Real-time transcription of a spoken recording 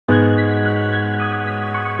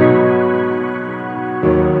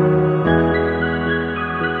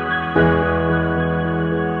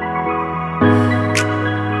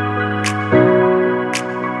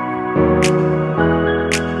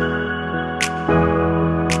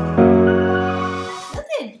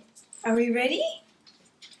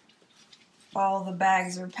All the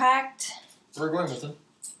bags are packed. Where are we going, Milton?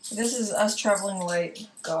 This is us traveling light.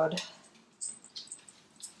 God.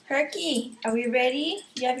 Herky, are we ready?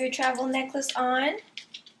 You have your travel necklace on?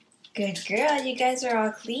 Good girl, you guys are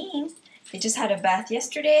all clean. They just had a bath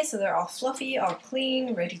yesterday, so they're all fluffy, all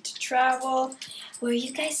clean, ready to travel. Were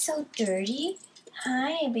you guys so dirty?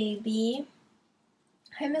 Hi, baby.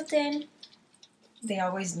 Hi, Milton. They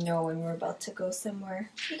always know when we're about to go somewhere.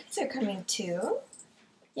 You guys are coming too?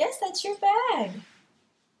 Yes, that's your bag.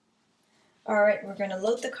 All right, we're gonna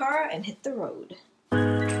load the car and hit the road.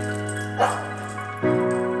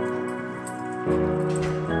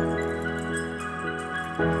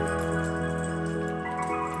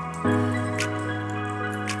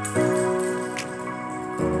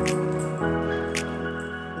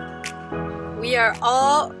 We are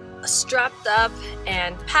all strapped up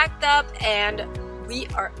and packed up, and we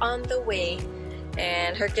are on the way.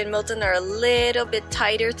 And Herky and Milton are a little bit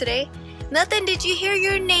tighter today. Milton, did you hear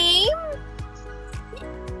your name?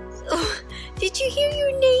 Did you hear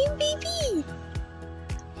your name, baby?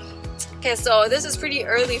 Okay, so this is pretty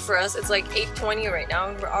early for us. It's like 8:20 right now,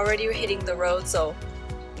 and we're already hitting the road, so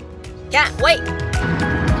can't wait.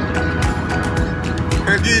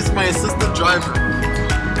 Herky is my assistant driver.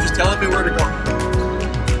 She's telling me where to go.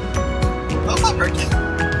 What's up, Herky?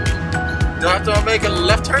 Do I have to make a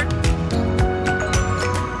left turn?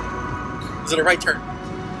 Is it a right turn?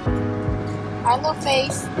 Hello,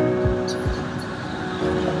 face.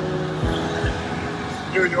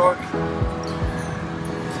 New York.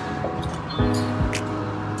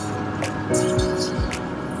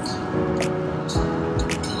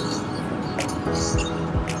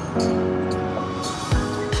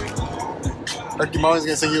 Herky, Mama's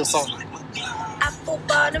gonna sing you a song. Apple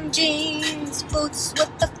bottom jeans, boots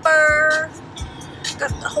with the fur.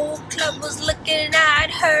 Got the whole club was looking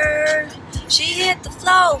at her. She hit the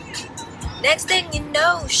flow. Next thing you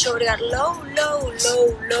know, shorty got low, low,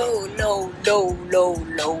 low, low, low, low, low,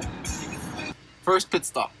 low. First pit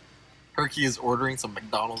stop. Herky is ordering some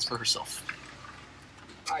McDonald's for herself.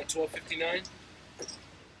 Hi, 12:59.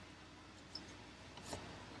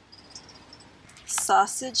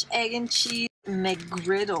 Sausage, egg, and cheese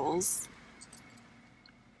McGriddles.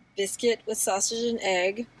 Biscuit with sausage and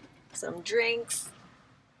egg. Some drinks.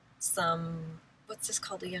 Some, what's this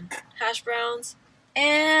called again? Hash browns.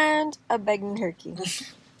 And a begging Herky.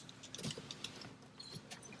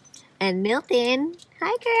 And Milton.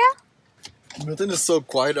 Hi, girl. Milton is so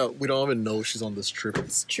quiet, we don't even know she's on this trip.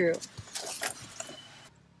 It's true.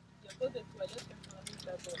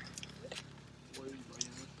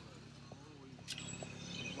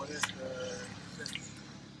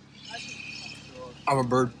 I'm a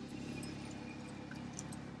bird.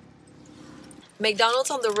 McDonald's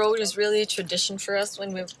on the road is really a tradition for us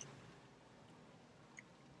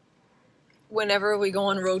whenever we go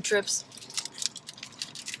on road trips.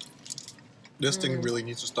 This thing really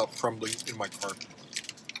needs to stop crumbling in my car.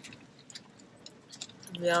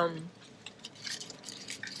 Yum.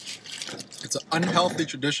 It's an unhealthy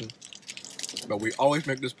tradition, but we always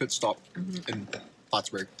make this pit stop in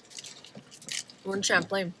Plattsburgh. We're in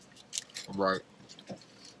Champlain. Right.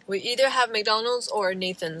 We either have McDonald's or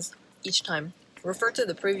Nathan's each time. Refer to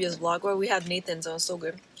the previous vlog where we had Nathan's. It was so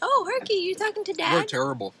good. Oh, Herky, you talking to Dad? We're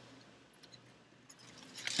terrible.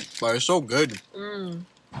 But it's so good. Mm.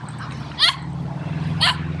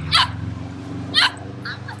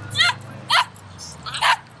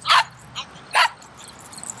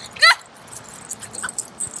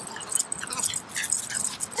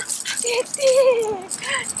 Titi,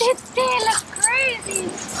 look crazy.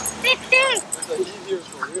 Titi. It's like he here's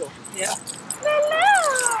for real. Yeah. Hello.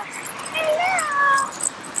 Hello.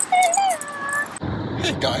 Hello.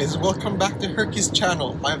 Hey guys, welcome back to Herky's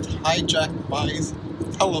channel. I've hijacked Mai's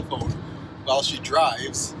telephone while she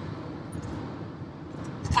drives.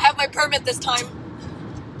 I have my permit this time.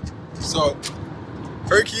 So,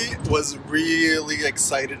 Herky was really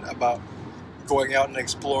excited about going out and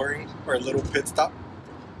exploring our little pit stop.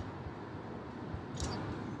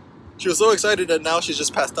 She was so excited that now she's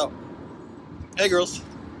just passed out. Hey girls.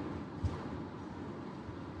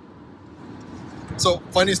 So,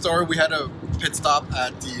 funny story, we had a pit stop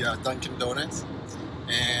at the Dunkin' Donuts,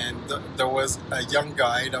 and there was a young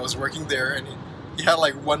guy that was working there, and he had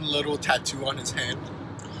like one little tattoo on his hand.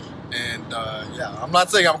 And yeah, I'm not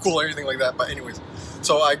saying I'm cool or anything like that, but anyways.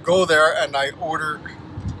 So I go there and I order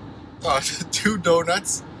 2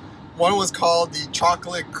 donuts. One was called the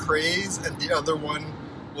Chocolate Craze, and the other one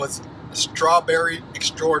was Strawberry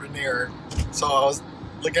Extraordinaire. So I was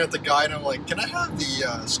looking at the guy and I'm like, can I have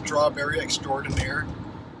the Strawberry Extraordinaire?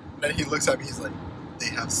 And then he looks at me, he's like, they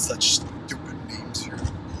have such stupid names here.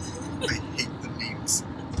 I hate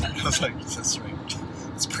I was like, that's right.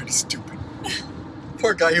 It's pretty stupid.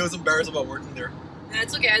 Poor guy, he was embarrassed about working there. Yeah,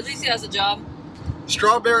 it's okay. At least he has a job.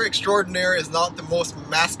 Strawberry Extraordinaire is not the most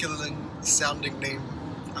masculine sounding name,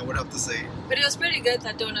 I would have to say. But it was pretty good,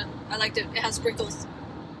 that donut. I liked it. It has sprinkles.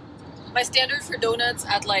 My standard for donuts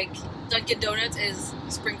at like Dunkin' Donuts is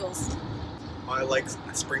sprinkles. I like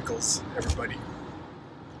sprinkles, everybody.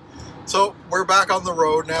 So we're back on the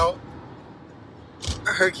road now.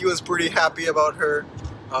 Herky was pretty happy about her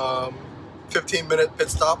 15-minute pit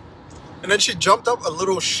stop. And then she jumped up a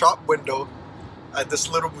little shop window at this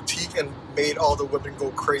little boutique and made all the women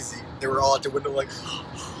go crazy. They were all at the window like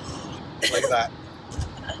that.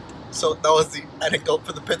 So that was the anecdote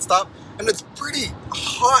for the pit stop. And it's pretty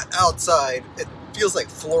hot outside. It feels like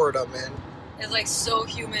Florida, man. It's like so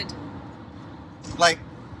humid. Like,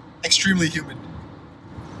 extremely humid.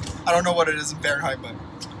 I don't know what it is in Fahrenheit, but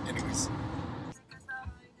anyways.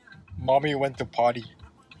 Mommy went to potty.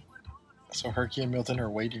 So Herky and Milton are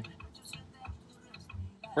waiting.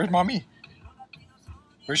 Where's Mommy?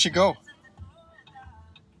 Where'd she go?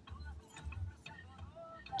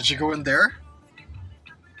 Did she go in there?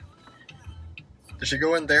 Did she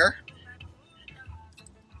go in there?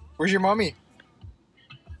 Where's your mommy?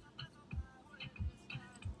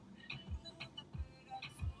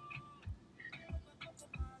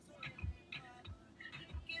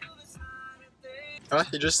 Huh?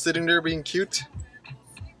 You're just sitting there being cute?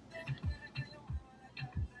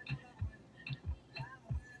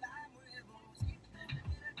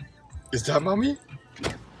 Is that mommy?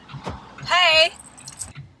 Hey!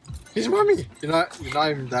 He's mommy. You're not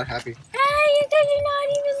even that happy. Hey, you guys are not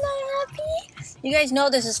even that happy? You guys know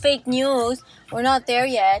this is fake news. We're not there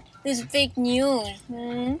yet. This is fake news.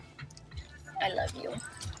 I love you.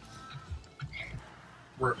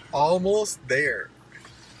 We're almost there.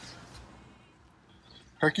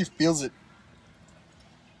 Herky feels it.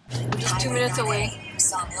 We're just 2 minutes away.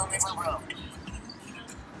 Sawmill River Road.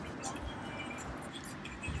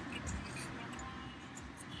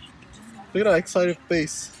 Look at that excited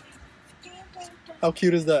face. How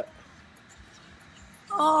cute is that?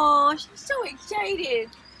 Oh, she's so excited.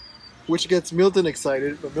 Which gets Milton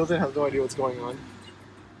excited, but Milton has no idea what's going on.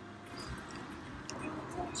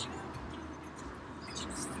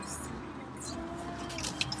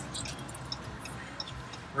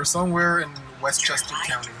 We're somewhere in Westchester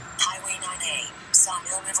County. Highway 9A,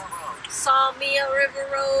 Sawmill River Road. Sawmill River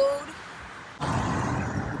Road.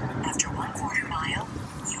 After 1/4 mile,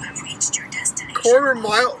 you have reached your destination. Quarter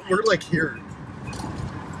mile? We're like here.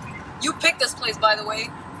 You picked this place, by the way.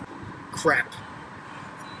 Crap.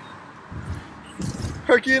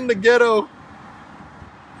 Herky in the ghetto.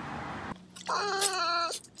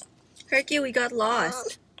 Herky, we got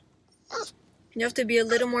lost. You have to be a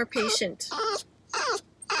little more patient.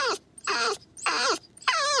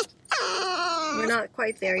 We're not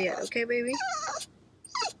quite there yet, okay, baby?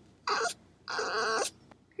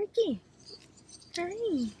 Herky. Hi.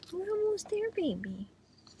 We're almost there, baby.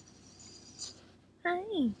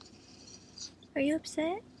 Hi. Are you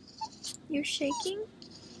upset? You're shaking?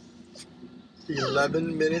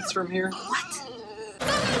 11 minutes from here.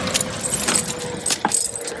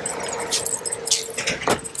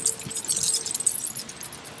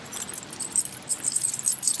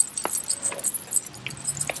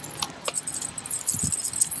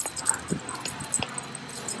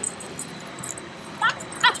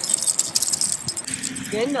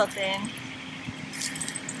 Good, Milton.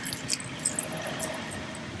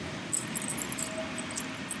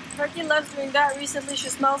 Herky loves doing that. Recently, she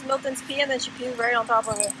smells Milton's pee and then she pees right on top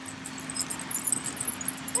of it.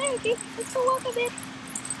 Hey, Herky, let's go walk a bit.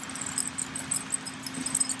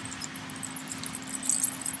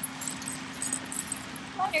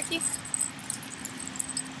 Come on, Herky.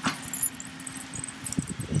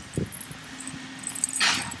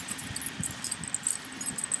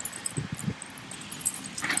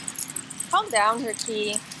 Calm down,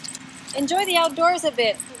 Herky. Enjoy the outdoors a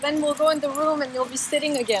bit. Then we'll go in the room and you'll be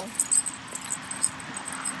sitting again.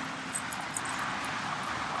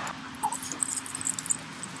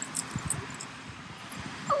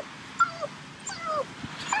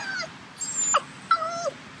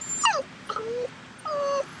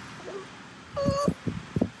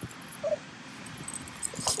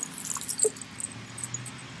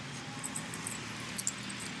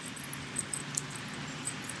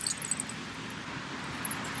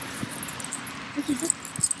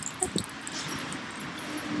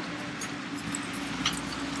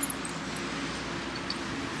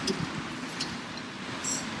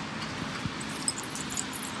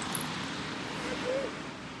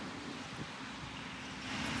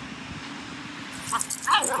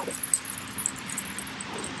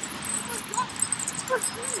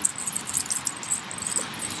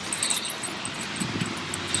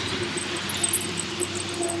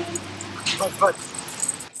 But.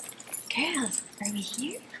 Girls, are we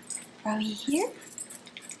here? Are we here?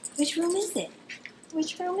 Which room is it?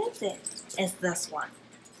 Which room is it? It's this one.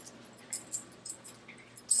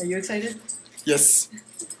 Are you excited? Yes.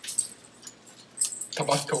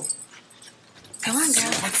 Tabasco. Come on,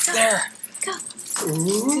 girls. What's there? Go.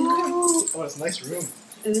 Ooh. Oh, it's a nice room.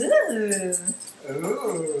 Ooh.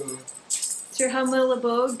 Ooh. It's your humble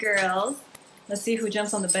abode, girls. Let's see who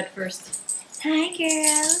jumps on the bed first. Hi,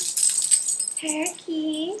 girls.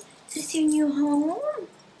 Herky, is this your new home?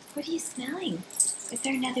 What are you smelling? Was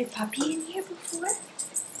there another puppy in here before?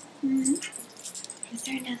 Hmm? Was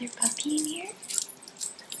there another puppy in here?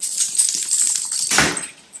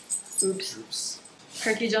 Oops. Oops.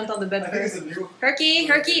 Herky jumped on the bed I think it's first. a new.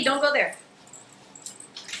 Herky, don't go there.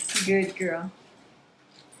 Good girl.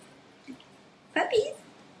 Puppies.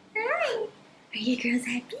 Hi. Are you girls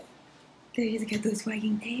happy? Look at those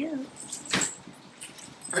wagging tails.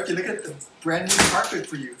 Herky, look at the brand new carpet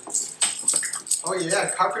for you. Oh yeah,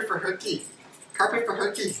 carpet for Herky. Carpet for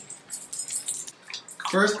Herky.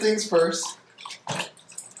 First things first,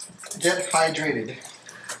 get hydrated.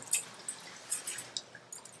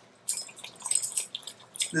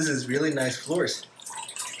 This is really nice floors.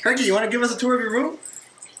 Herky, you want to give us a tour of your room?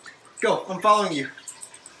 Go, I'm following you.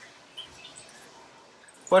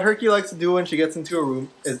 What Herky likes to do when she gets into a room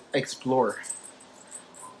is explore.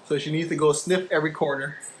 So she needs to go sniff every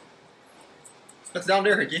corner. What's down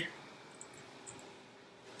there, Herky?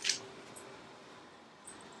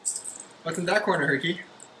 What's in that corner, Herky?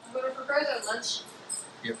 I'm going to prepare their lunch.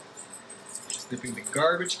 Yep. Sniffing the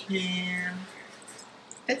garbage can.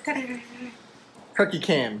 Herky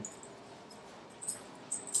can.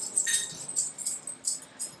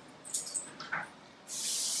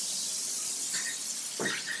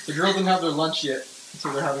 The girls didn't have their lunch yet,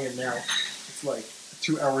 so they're having it now. It's like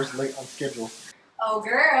 2 hours late on schedule. Oh,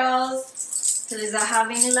 girls. Today's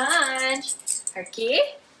having lunch. Herky.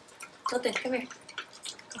 Milton, come here.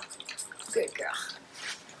 Go. Good girl.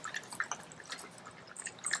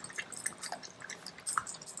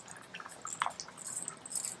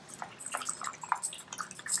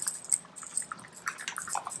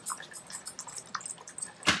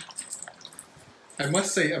 I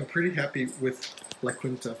must say, I'm pretty happy with La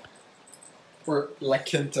Quinta. Or La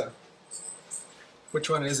Quinta. Which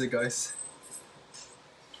one is it, guys?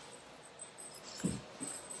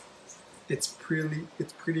 It's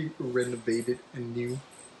pretty renovated and new.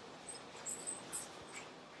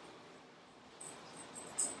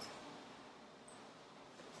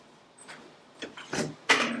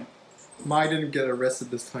 Mai didn't get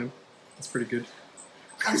arrested this time. That's pretty good.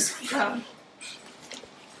 I'm so proud.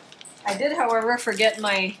 I did, however, forget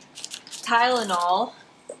my Tylenol,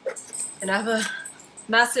 and I have a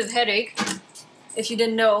massive headache. If you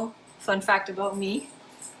didn't know, fun fact about me,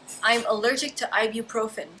 I'm allergic to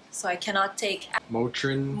ibuprofen, so I cannot take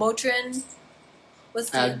Motrin. What's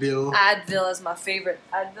the Advil. Advil is my favorite.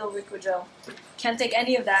 Advil Liquigel. Can't take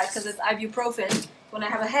any of that because it's ibuprofen. When I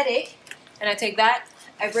have a headache and I take that,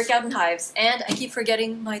 I break out in hives, and I keep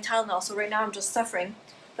forgetting my Tylenol. So right now I'm just suffering.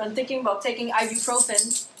 But I'm thinking about taking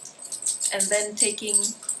ibuprofen and then taking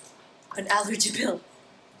an allergy pill.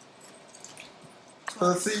 So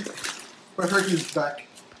let's see what Herky's back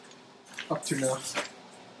up to now.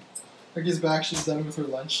 Herky's back, she's done with her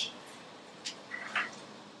lunch.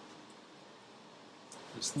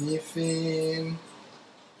 We're sniffing.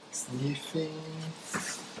 Sniffing.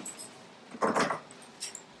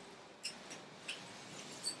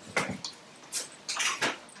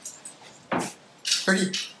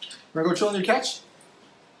 Herky, wanna go chill on your couch?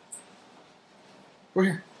 Go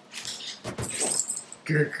here.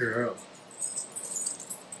 Good girl.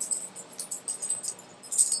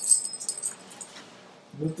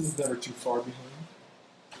 Milton's never too far behind.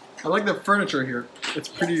 I like the furniture here. It's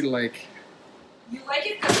pretty like You like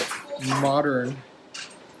it because it's cool. modern.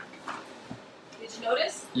 Did you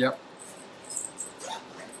notice? Yep.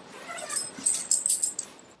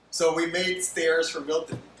 So we made stairs for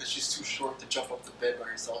Milton because she's too short to jump up the bed by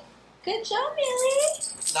herself. Good job, Millie.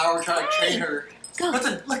 Now we're trying to train her. Go.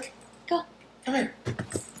 Milton, look. Go. Come here.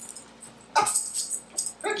 Ah.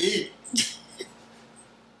 Herky.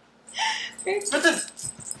 Milton.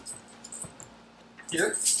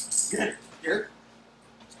 Here. Good. Here.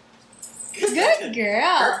 Good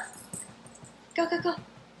girl. Go, go, go.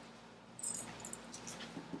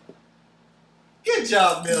 Good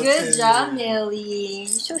job, Milton. Good job, Millie. You're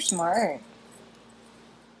so smart.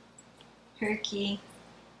 Herky.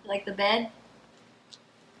 You like the bed?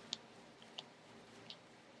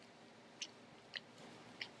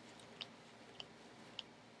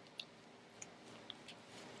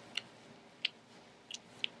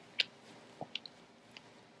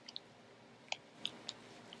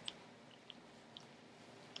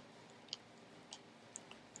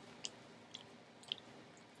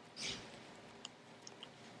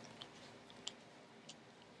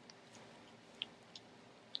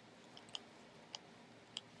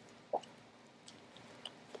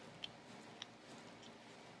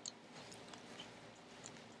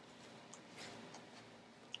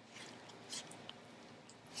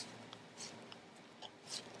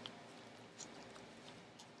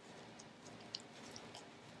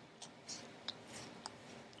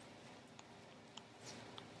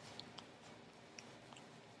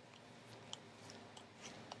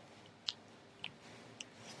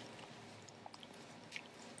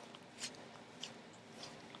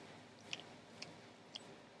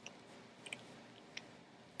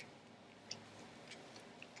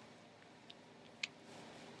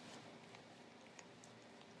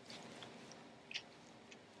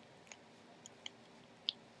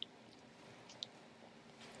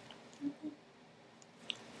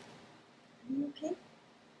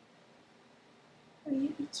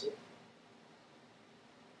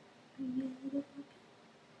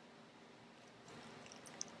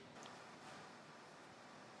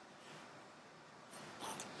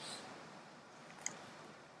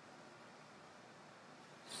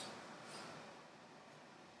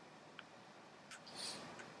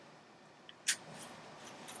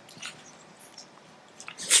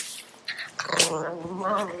 Little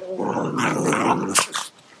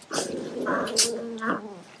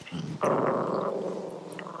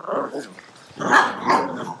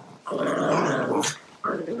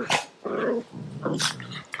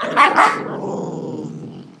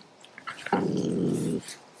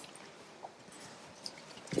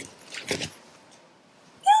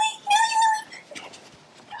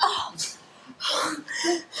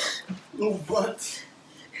butt.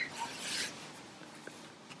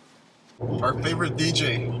 Our favorite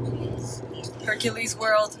DJ. Hercules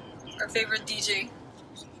World, our favorite DJ.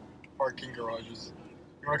 Parking garages.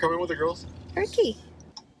 You wanna come in with the girls? Herky.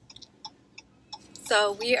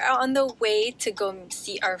 So we are on the way to go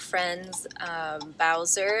see our friends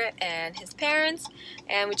Bowser and his parents,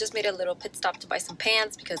 and we just made a little pit stop to buy some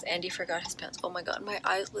pants because Andy forgot his pants. Oh my god, my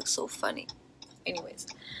eyes look so funny. Anyways,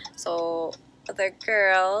 so the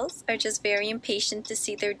girls are just very impatient to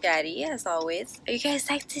see their daddy, as always. Are you guys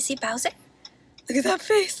psyched to see Bowser? Look at that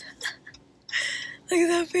face. Look at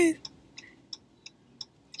that face.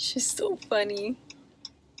 She's so funny.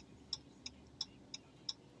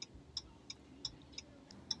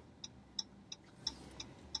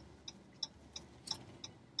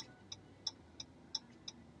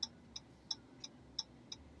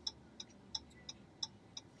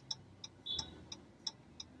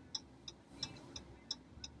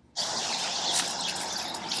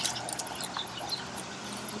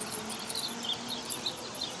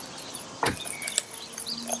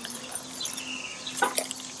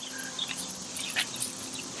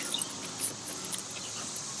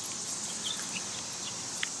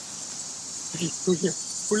 Who here?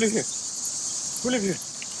 Who live here? Who live here?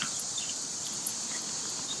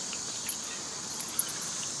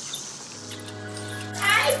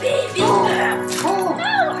 Hi, baby. Oh,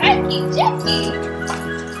 Herky, Jackie.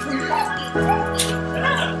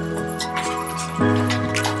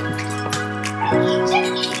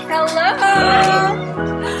 Hello.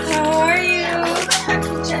 How are you?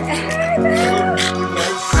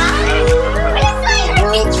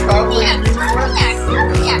 World traveling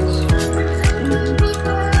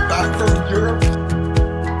back from Europe.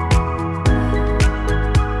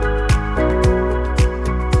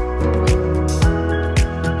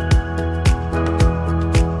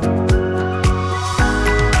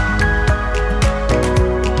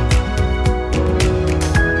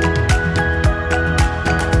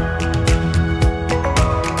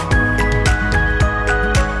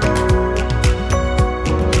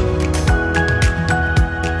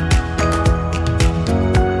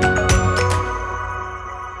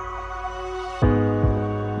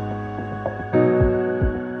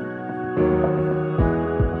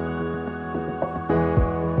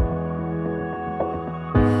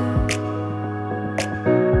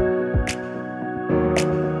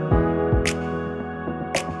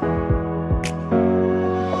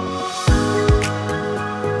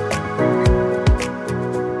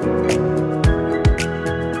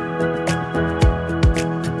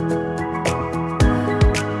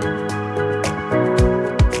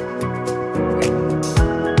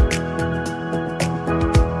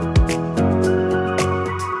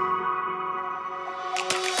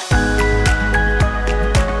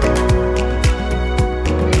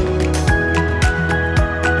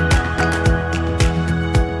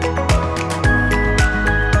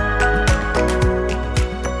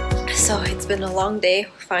 Been a long day.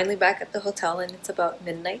 We're finally back at the hotel and it's about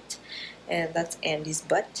midnight, and that's Andy's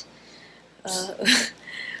butt.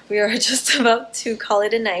 We are just about to call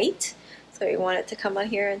it a night, so we wanted to come on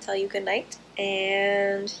here and tell you good night.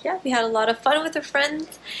 And yeah, we had a lot of fun with our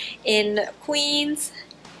friends in Queens.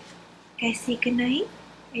 You guys say good night?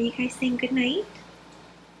 Are you guys saying good night?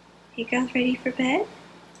 You guys ready for bed?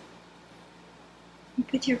 You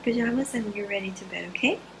put your pajamas and you're ready to bed,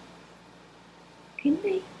 okay? Good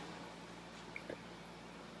night.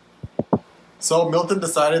 So Milton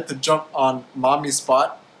decided to jump on Mommy's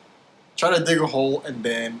spot, try to dig a hole, and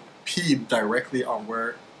then pee directly on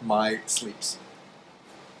where Mai sleeps.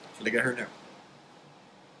 Look at her now.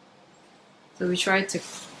 So we tried to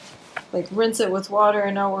like rinse it with water,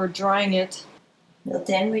 and now we're drying it.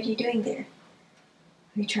 Milton, what are you doing there?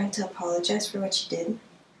 Are you trying to apologize for what you did?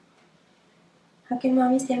 How can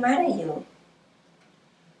Mommy stay mad at you?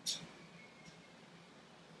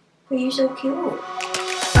 But you're so cute.